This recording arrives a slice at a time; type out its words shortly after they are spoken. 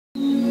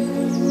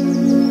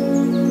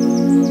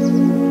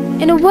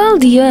In a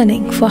world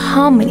yearning for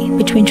harmony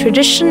between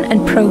tradition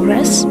and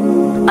progress,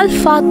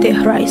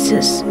 Al-Fatihah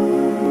rises,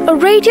 a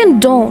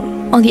radiant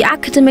dawn on the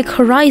academic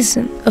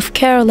horizon of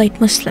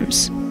Keralite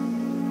Muslims.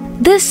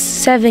 This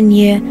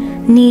 7-year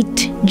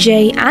NEET,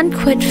 JEE and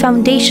CUET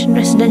Foundation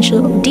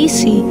Residential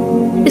Odyssey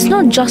is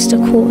not just a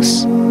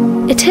course,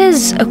 it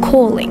is a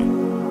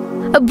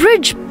calling. A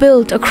bridge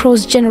built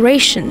across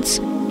generations,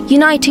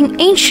 uniting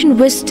ancient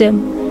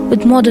wisdom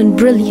with modern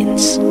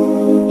brilliance.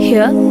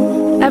 Here,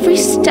 every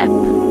step,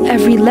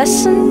 every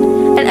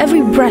lesson, and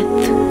every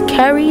breath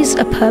carries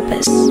a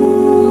purpose.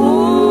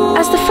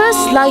 As the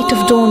first light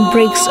of dawn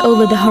breaks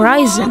over the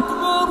horizon,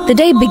 the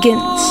day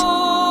begins,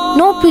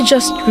 not with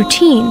just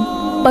routine,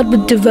 but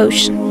with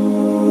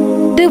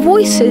devotion. Their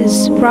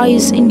voices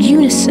rise in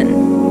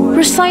unison,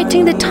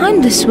 reciting the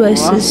timeless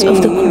verses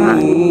of the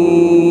Qur'an.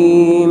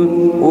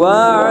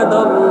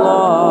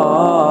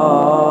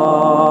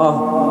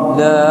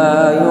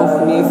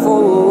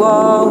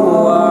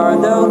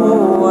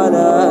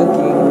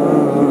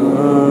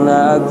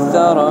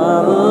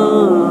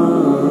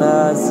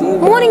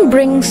 Morning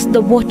brings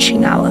the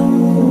watching hour,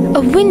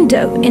 a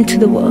window into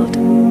the world.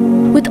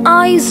 With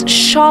eyes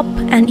sharp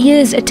and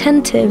ears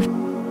attentive,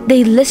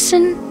 they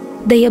listen,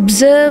 they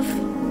observe,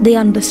 they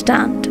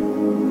understand.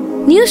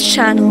 News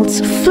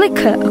channels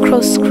flicker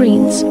across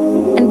screens,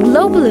 and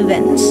global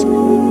events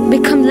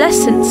become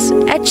lessons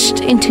etched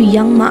into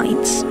young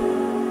minds.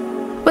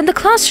 When the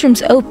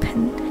classrooms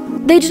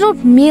open, they do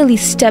not merely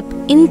step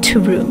into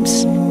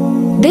rooms,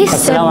 they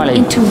step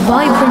into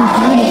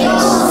vibrant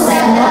universe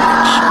of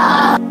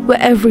knowledge,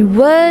 where every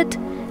word,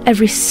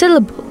 every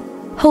syllable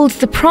holds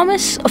the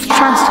promise of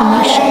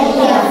transformation.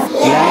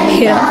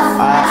 Here,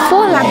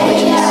 4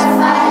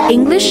 languages,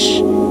 English,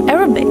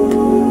 Arabic,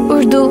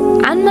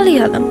 Urdu and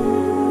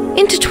Malayalam,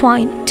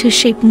 intertwine to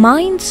shape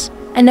minds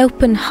and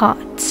open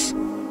hearts.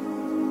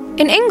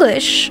 In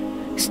English,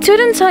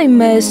 students are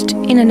immersed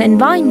in an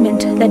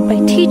environment led by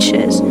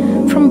teachers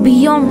from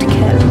beyond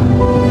Kerala.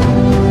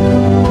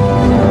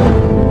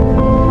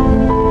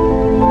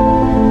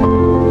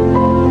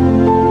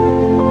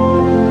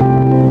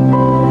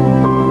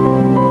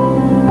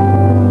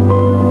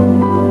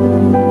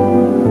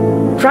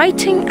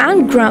 Writing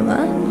and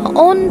grammar are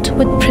honed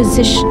with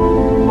precision.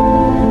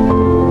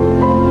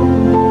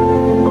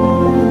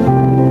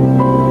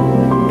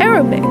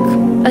 Arabic,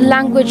 a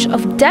language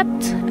of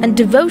depth and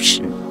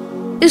devotion,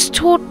 is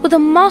taught with a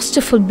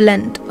masterful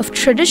blend of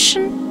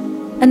tradition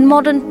and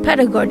modern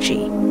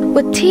pedagogy,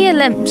 with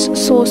TLMs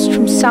sourced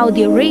from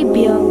Saudi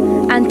Arabia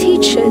and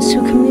teachers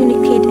who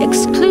communicate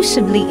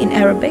exclusively in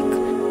Arabic.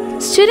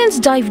 Students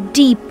dive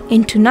deep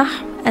into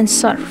Nahr and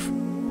Sarf,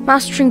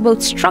 mastering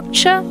both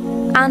structure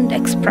and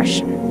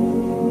expression.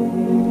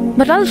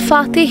 But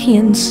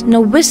Al-Fatihians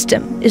know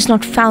wisdom is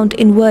not found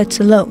in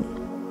words alone.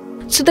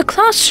 So the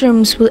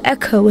classrooms will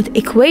echo with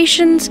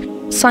equations,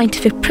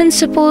 scientific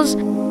principles,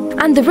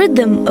 and the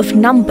rhythm of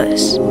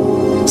numbers.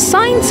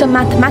 Science and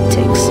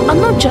mathematics are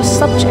not just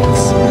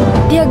subjects,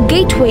 they are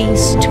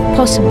gateways to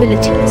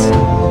possibilities.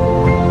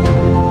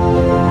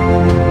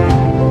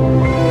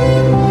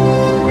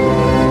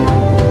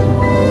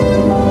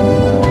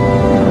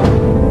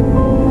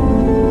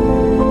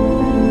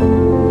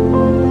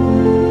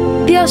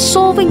 They are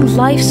solving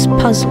life's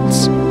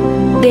puzzles.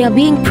 They are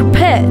being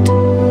prepared,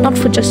 not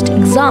for just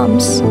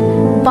exams,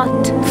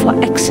 but for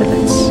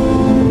excellence.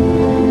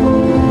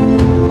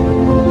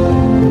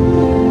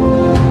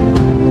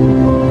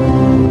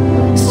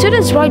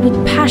 Students write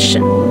with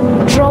passion,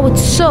 draw with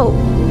soul,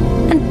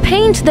 and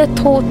paint their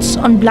thoughts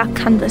on black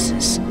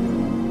canvases.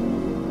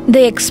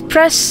 They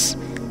express,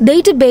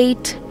 they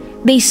debate,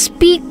 they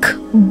speak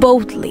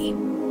boldly.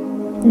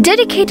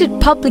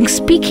 Dedicated public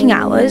speaking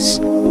hours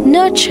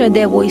nurture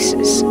their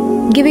voices,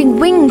 giving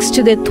wings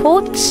to their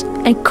thoughts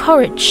and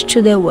courage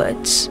to their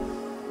words.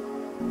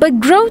 But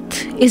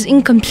growth is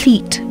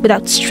incomplete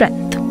without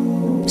strength.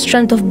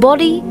 Strength of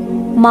body,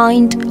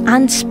 mind,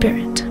 and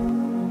spirit.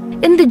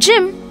 In the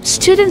gym,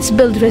 students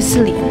build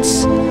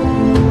resilience.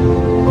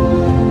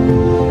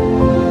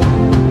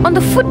 On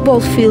the football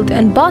field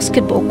and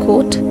basketball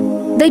court,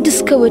 they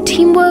discover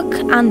teamwork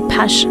and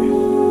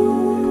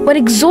passion. When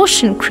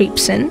exhaustion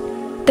creeps in,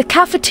 the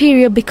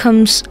cafeteria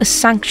becomes a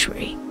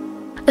sanctuary,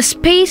 a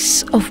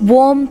space of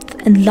warmth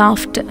and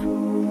laughter,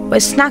 where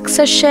snacks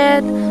are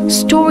shared,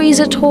 stories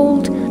are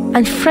told,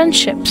 and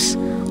friendships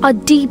are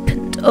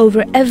deepened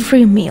over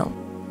every meal.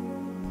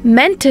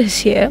 Mentors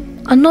here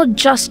are not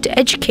just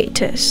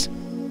educators.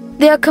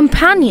 They are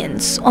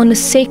companions on a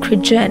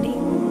sacred journey.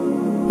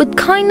 With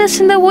kindness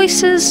in their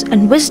voices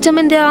and wisdom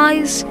in their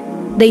eyes,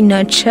 they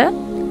nurture,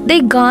 they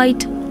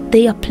guide,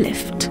 they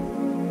uplift.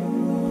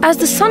 As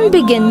the sun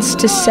begins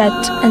to set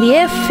and the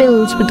air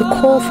fills with the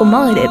call for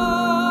Maghrib,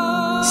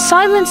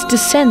 silence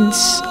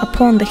descends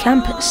upon the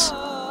campus.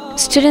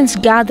 Students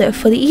gather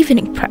for the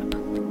evening prep.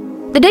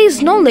 The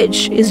day's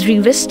knowledge is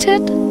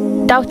revisited,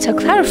 doubts are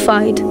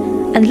clarified,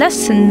 and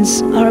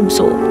lessons are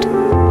absorbed.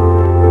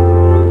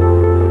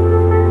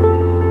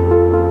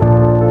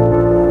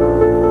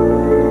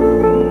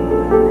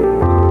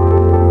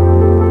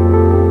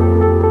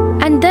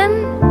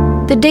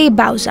 the day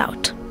bows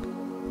out.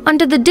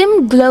 Under the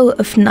dim glow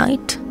of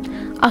night,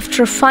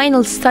 after a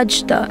final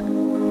sajda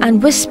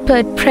and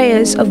whispered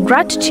prayers of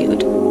gratitude,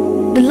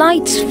 the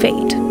lights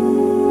fade.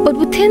 But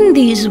within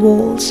these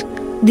walls,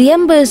 the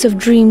embers of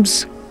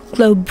dreams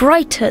glow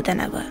brighter than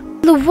ever.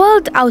 The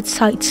world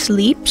outside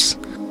sleeps,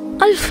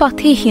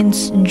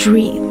 Al-Fatihians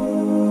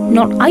dream,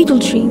 not idle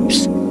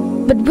dreams,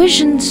 but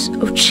visions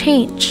of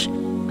change,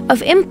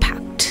 of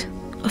impact,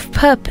 of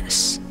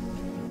purpose.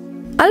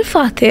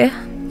 Al-Fatih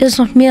is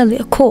not merely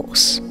a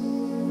course,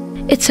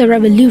 it's a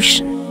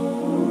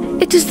revolution.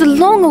 It is the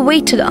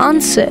long-awaited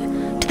answer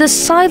to the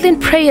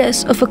silent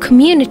prayers of a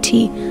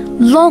community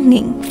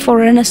longing for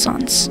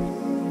renaissance.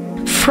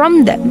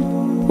 From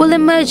them will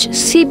emerge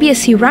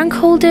CBSE rank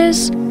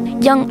holders,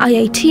 young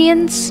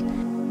IITians,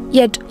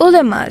 yet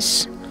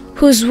ulamas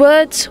whose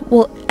words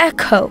will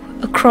echo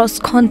across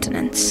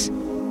continents.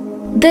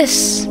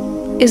 This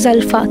is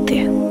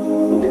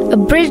Al-Fatih, a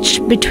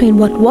bridge between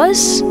what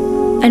was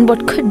and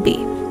what could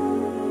be,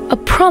 a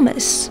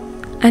promise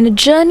and a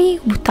journey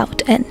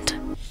without end.